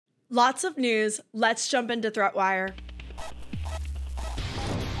Lots of news. Let's jump into ThreatWire.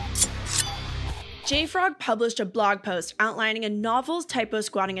 JFrog published a blog post outlining a novel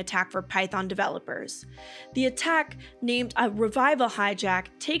typosquatting attack for Python developers. The attack, named a revival hijack,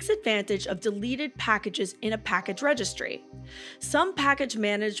 takes advantage of deleted packages in a package registry. Some package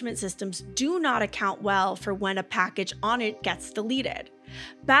management systems do not account well for when a package on it gets deleted.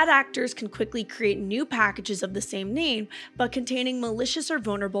 Bad actors can quickly create new packages of the same name, but containing malicious or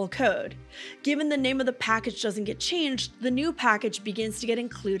vulnerable code. Given the name of the package doesn't get changed, the new package begins to get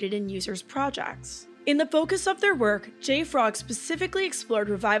included in users' projects. In the focus of their work, JFrog specifically explored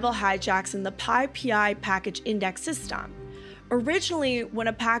revival hijacks in the PyPI package index system. Originally, when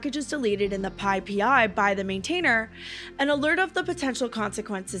a package is deleted in the PyPI by the maintainer, an alert of the potential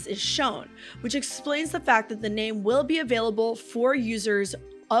consequences is shown, which explains the fact that the name will be available for users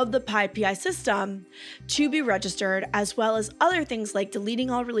of the PyPI system to be registered, as well as other things like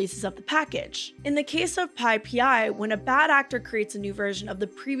deleting all releases of the package. In the case of PyPI, when a bad actor creates a new version of the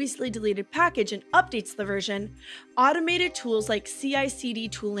previously deleted package and updates the version, automated tools like CI/CD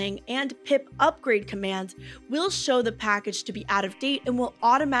tooling and pip upgrade commands will show the package to be out of date and will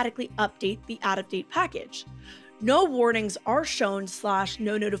automatically update the out of date package. No warnings are shown /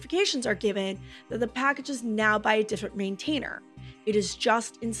 no notifications are given that the package is now by a different maintainer. It is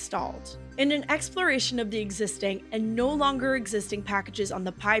just installed. In an exploration of the existing and no longer existing packages on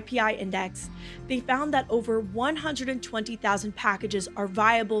the PyPI index, they found that over 120,000 packages are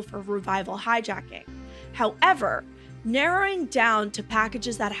viable for revival hijacking. However, narrowing down to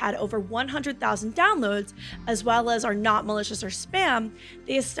packages that had over 100,000 downloads, as well as are not malicious or spam,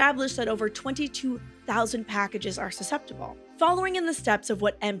 they established that over 22,000 packages are susceptible. Following in the steps of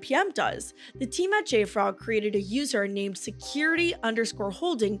what npm does, the team at JFrog created a user named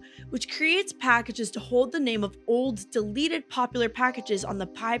security_holding, which creates packages to hold the name of old deleted popular packages on the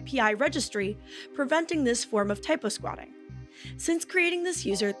PyPI registry, preventing this form of typosquatting. Since creating this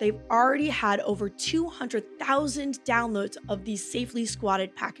user, they've already had over 200,000 downloads of these safely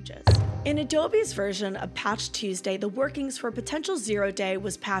squatted packages. In Adobe's version of Patch Tuesday, the workings for potential zero-day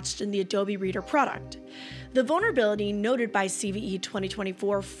was patched in the Adobe Reader product. The vulnerability noted by CVE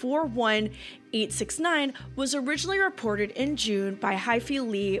 2024-41869 was originally reported in June by Haifei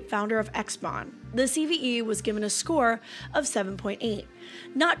Li, founder of Xmon. The CVE was given a score of 7.8,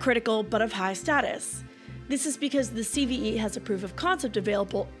 not critical but of high status. This is because the CVE has a proof of concept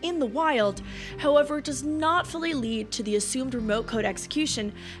available in the wild, however it does not fully lead to the assumed remote code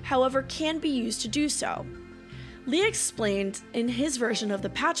execution, however can be used to do so. Lee explained in his version of the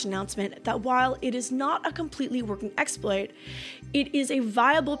patch announcement that while it is not a completely working exploit, it is a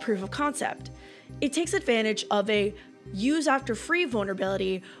viable proof of concept. It takes advantage of a use after free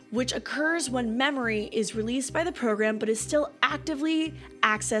vulnerability, which occurs when memory is released by the program but is still actively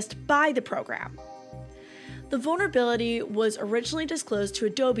accessed by the program. The vulnerability was originally disclosed to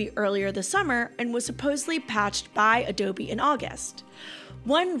Adobe earlier this summer and was supposedly patched by Adobe in August.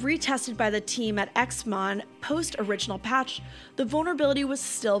 When retested by the team at Xmon post-original patch, the vulnerability was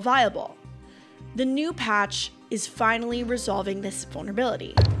still viable. The new patch is finally resolving this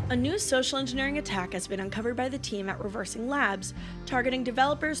vulnerability. A new social engineering attack has been uncovered by the team at Reversing Labs, targeting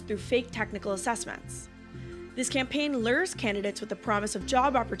developers through fake technical assessments. This campaign lures candidates with the promise of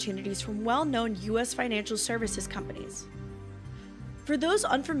job opportunities from well-known US financial services companies. For those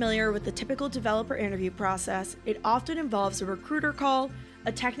unfamiliar with the typical developer interview process, it often involves a recruiter call,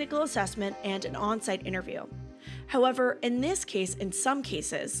 a technical assessment, and an on-site interview. However, in this case, in some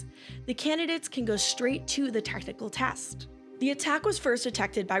cases, the candidates can go straight to the technical test. The attack was first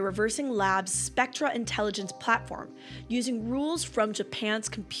detected by Reversing Labs' Spectra intelligence platform, using rules from Japan's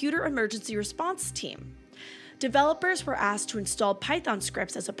Computer Emergency Response team. Developers were asked to install Python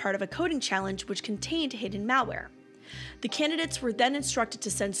scripts as a part of a coding challenge which contained hidden malware. The candidates were then instructed to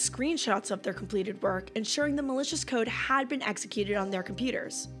send screenshots of their completed work, ensuring the malicious code had been executed on their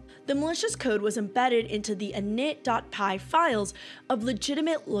computers. The malicious code was embedded into the init.py files of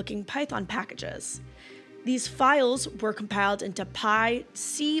legitimate-looking Python packages. These files were compiled into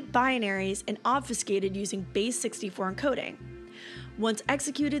PyC binaries and obfuscated using base64 encoding. Once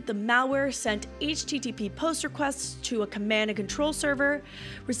executed, the malware sent HTTP post requests to a command and control server,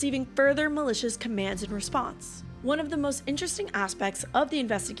 receiving further malicious commands in response. One of the most interesting aspects of the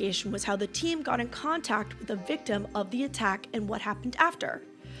investigation was how the team got in contact with the victim of the attack and what happened after.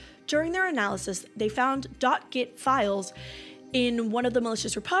 During their analysis, they found .git files in one of the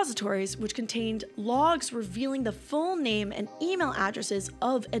malicious repositories, which contained logs revealing the full name and email addresses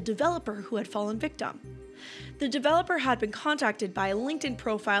of a developer who had fallen victim. The developer had been contacted by a LinkedIn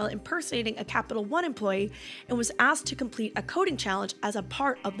profile impersonating a Capital One employee and was asked to complete a coding challenge as a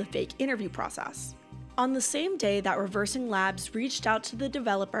part of the fake interview process. On the same day that Reversing Labs reached out to the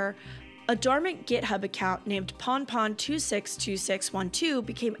developer, a dormant GitHub account named ponpon262612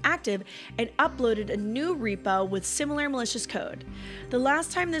 became active and uploaded a new repo with similar malicious code. The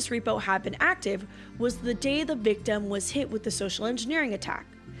last time this repo had been active was the day the victim was hit with the social engineering attack.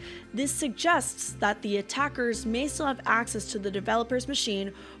 This suggests that the attackers may still have access to the developer's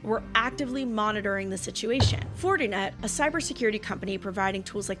machine or were actively monitoring the situation. Fortinet, a cybersecurity company providing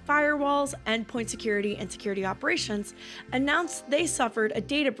tools like firewalls, endpoint security, and security operations, announced they suffered a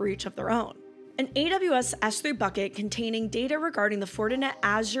data breach of their own. An AWS S3 bucket containing data regarding the Fortinet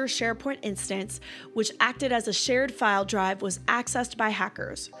Azure SharePoint instance, which acted as a shared file drive, was accessed by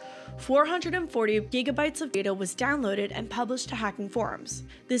hackers. 440 gigabytes of data was downloaded and published to hacking forums.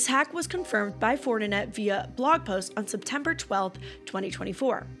 This hack was confirmed by Fortinet via blog post on September 12,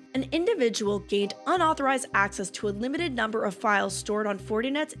 2024. An individual gained unauthorized access to a limited number of files stored on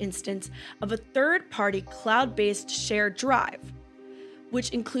Fortinet's instance of a third-party cloud-based shared drive,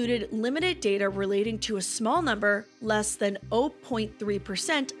 which included limited data relating to a small number, less than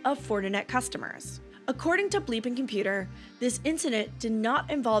 0.3% of Fortinet customers. According to Bleeping Computer, this incident did not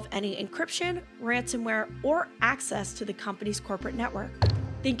involve any encryption, ransomware, or access to the company's corporate network.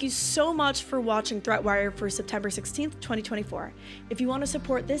 Thank you so much for watching ThreatWire for September 16th, 2024. If you want to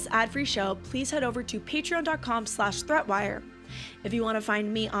support this ad-free show, please head over to patreon.com/ThreatWire. If you want to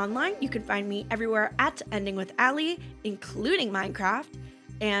find me online, you can find me everywhere at endingwithali, including Minecraft.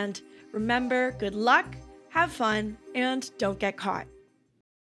 And remember, good luck, have fun, and don't get caught.